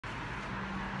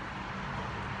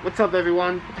What's up,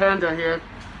 everyone? Panda here.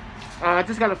 I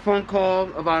just got a phone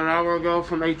call about an hour ago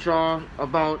from HR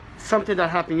about something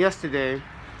that happened yesterday,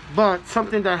 but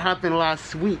something that happened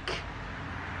last week.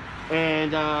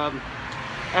 And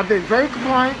I've been very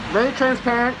compliant, very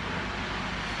transparent,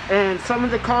 and some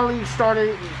of the colleagues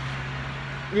started,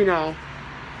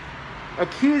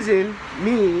 accusing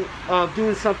me of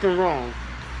doing something wrong.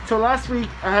 So last week,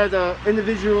 I had an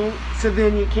individual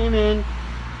civilian came in,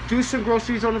 do some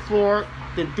groceries on the floor,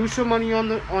 then do some money on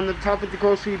the top of the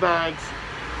grocery bags.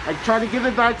 I tried to give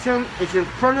it back to him. It's in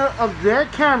front of their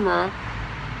camera,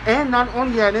 and not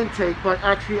only at intake, but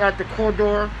actually at the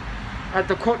corridor, at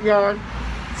the courtyard.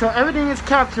 So everything is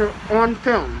captured on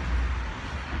film.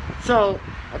 So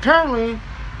apparently,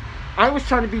 I was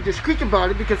trying to be discreet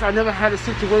about it because I never had a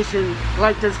situation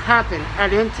like this happen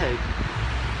at intake.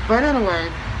 But anyway,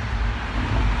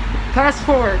 fast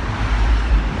forward.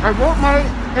 I wrote my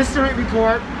incident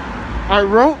report. I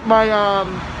wrote my,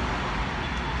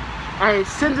 I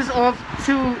sent this off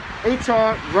to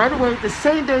HR right away the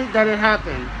same day that it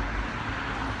happened.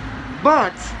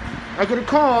 But I get a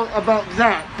call about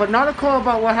that, but not a call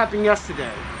about what happened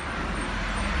yesterday.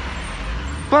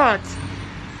 But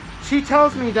she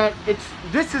tells me that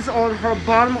this is on her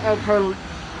bottom of her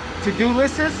to-do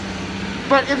list.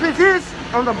 But if it is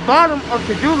on the bottom of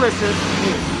to-do list,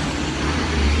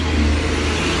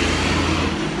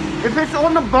 if it's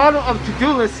on the bottom of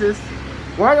to-do lists,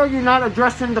 why are you not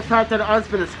addressing the fact that I've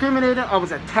been discriminated, I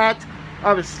was attacked,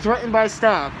 I was threatened by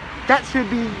staff? That should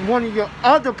be one of your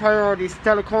other priorities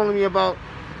instead of calling me about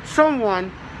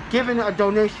someone giving a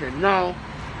donation. Now,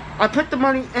 I put the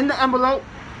money in the envelope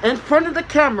in front of the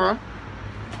camera,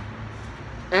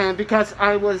 and because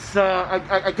I was,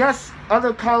 I guess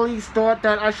other colleagues thought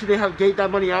that I should have gave that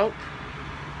money out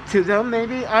to them,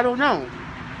 maybe, I don't know.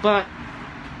 But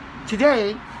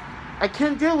today, I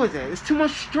can't deal with it. It's too much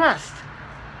stress.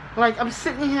 Like, I'm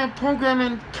sitting here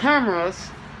programming cameras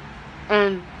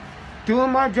and doing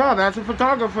my job as a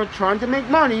photographer, trying to make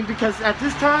money, because at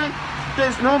this time,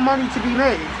 there's no money to be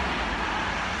made.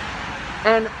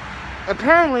 And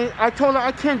apparently, I told her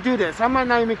I can't do this. I might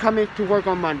not even come in to work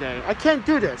on Monday. I can't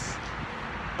do this.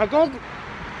 I go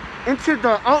into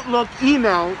the Outlook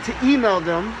email to email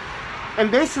them, and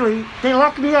basically, they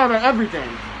lock me out of everything.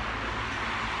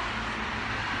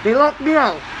 They locked me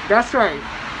out. That's right.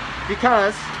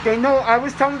 Because they know I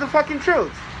was telling the fucking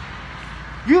truth.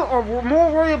 You are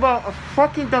more worried about a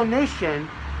fucking donation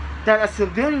that a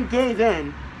civilian gave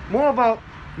in, more about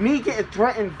me getting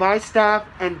threatened by staff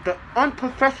and the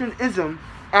unprofessionalism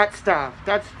at staff.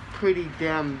 That's pretty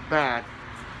damn bad.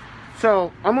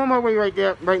 So I'm on my way right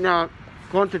now,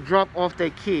 going to drop off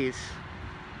their keys.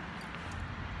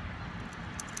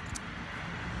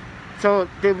 So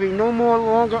there'll be no more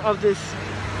longer of this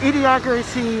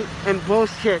idiocracy and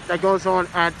bullshit that goes on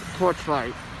at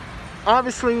Porchlight.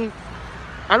 Obviously,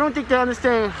 I don't think they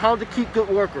understand how to keep good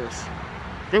workers.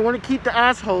 They want to keep the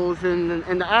assholes and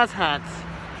the asshats.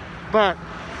 But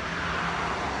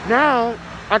now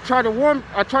I try to warn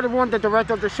the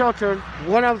director of the shelter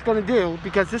what I was going to do,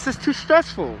 because this is too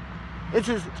stressful. This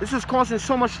is causing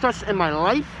so much stress in my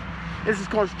life. This is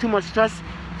causing too much stress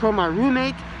for my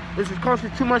roommate. This is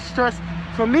causing too much stress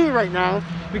for me right now,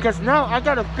 because now I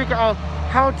gotta figure out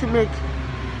how to make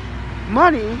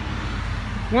money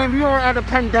when we are at a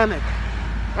pandemic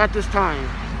at this time.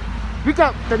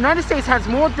 The United States has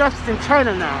more deaths than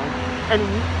China now,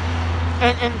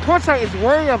 and Porchlight is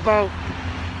worried about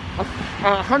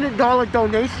a $100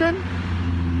 donation.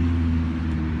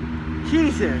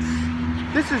 Jesus,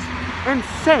 this is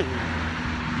insane.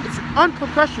 It's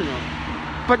unprofessional.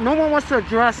 But no one wants to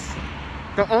address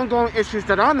the ongoing issues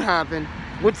that I'm having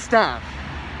with staff,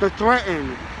 the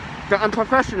threatened, the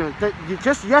unprofessional.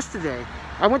 Just yesterday,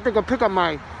 I went to go pick up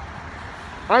my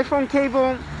iPhone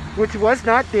cable, which was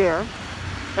not there,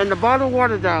 and the bottled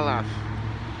water that I left.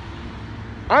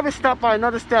 I was stopped by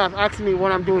another staff asking me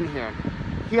what I'm doing here.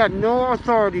 He had no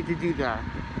authority to do that.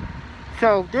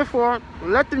 So, therefore,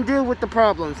 let them deal with the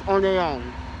problems on their own.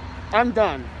 I'm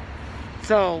done.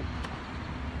 So,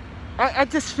 I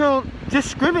just feel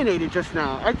discriminated just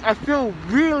now. I feel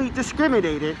really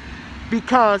discriminated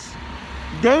because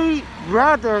they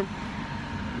rather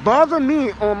bother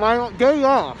me on my day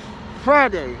off,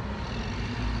 Friday,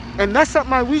 and mess up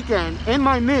my weekend and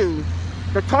my mood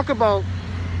to talk about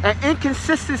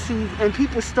inconsistencies in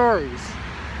people's stories.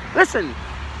 Listen,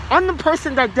 I'm the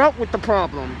person that dealt with the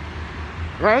problem,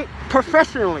 right?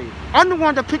 Professionally. I'm the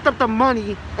one that picked up the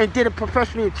money and did it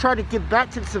professionally and tried to give back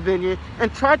to the civilian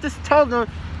and tried to tell them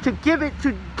to give it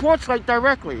to Porchlight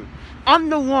directly. I'm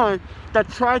the one that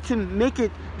tried to make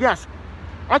it, yes,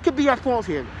 I could be at fault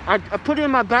here. I put it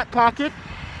in my back pocket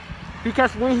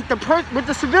because when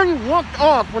the civilian walked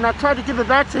off, when I tried to give it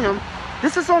back to him,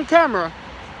 this is on camera.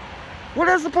 What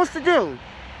are I supposed to do?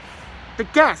 The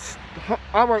guests,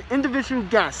 our individual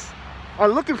guests, are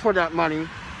looking for that money.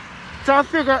 So I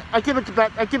figure I give it to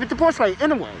Porchlight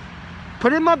anyway.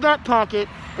 Put it in my back pocket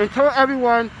and tell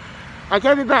everyone I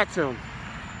gave it back to him.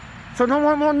 So no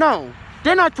one will know.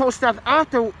 Then I told staff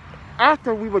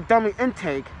after we were done with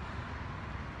intake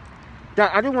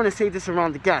that I didn't want to say this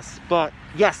around the guests, but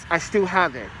yes, I still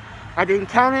have it. I didn't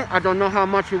count it. I don't know how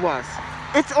much it was.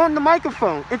 It's on the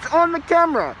microphone. It's on the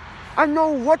camera. I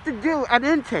know what to do at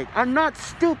intake. I'm not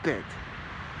stupid.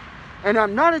 And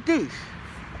I'm not a thief.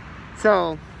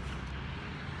 So,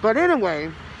 but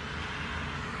anyway,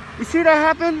 you see that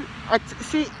happen?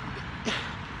 See,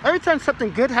 every time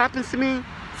something good happens to me,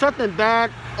 something bad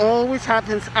always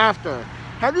happens after.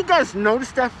 Have you guys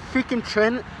noticed that freaking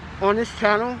trend on this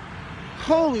channel?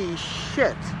 Holy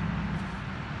shit.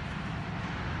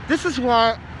 This is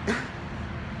why,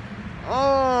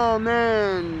 oh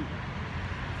man.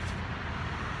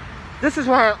 This is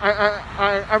why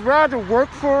I'd rather work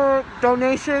for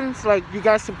donations, like you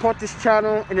guys support this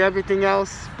channel and everything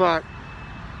else, but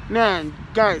man,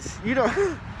 guys, you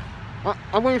don't,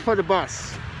 I'm waiting for the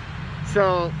bus.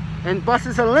 So, and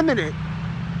buses are limited.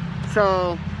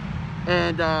 So,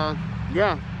 and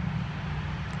yeah,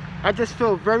 I just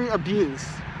feel very abused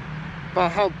by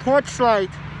how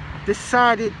Porchlight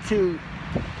decided to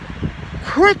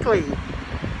quickly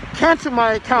cancel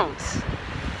my accounts.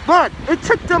 But it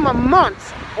took them a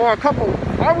month or a couple,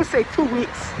 I would say 2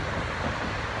 weeks,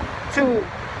 to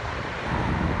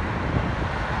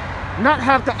not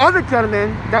have the other gentleman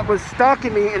that was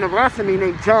stalking me and harassing me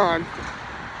named John.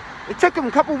 It took him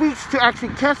a couple weeks to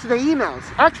actually cancel the emails.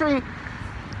 Actually,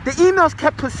 the emails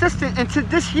kept persistent into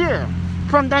this year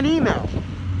from that email.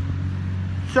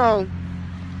 So,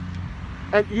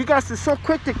 and you guys are so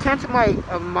quick to cancel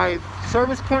my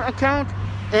Service Point account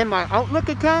and my Outlook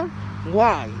account.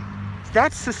 Why?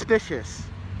 That's suspicious.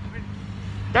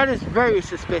 That is very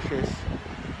suspicious.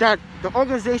 That the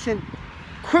organization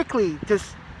quickly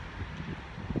just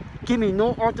give me no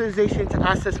authorization to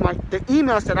access the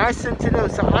emails that I sent to them,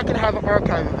 so I can have an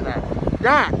archive of that.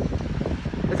 That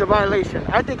is a violation.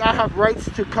 I think I have rights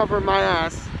to cover my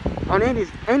ass on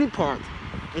any part.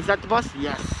 Is that the bus?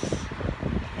 Yes.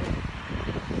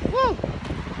 Woo!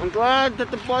 I'm glad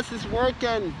that the bus is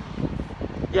working.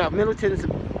 Yeah,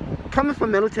 coming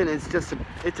from Middleton is just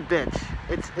it's a bitch.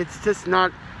 It's just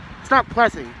not, it's not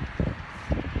pleasant.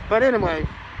 But anyway,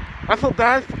 I feel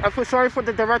bad. I feel sorry for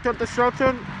the director of the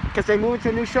shelter because they moved to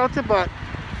a new shelter, but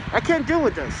I can't deal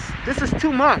with this. This is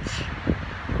too much.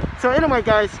 So anyway,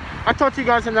 guys, I'll talk to you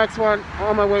guys in the next one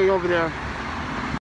on my way over there.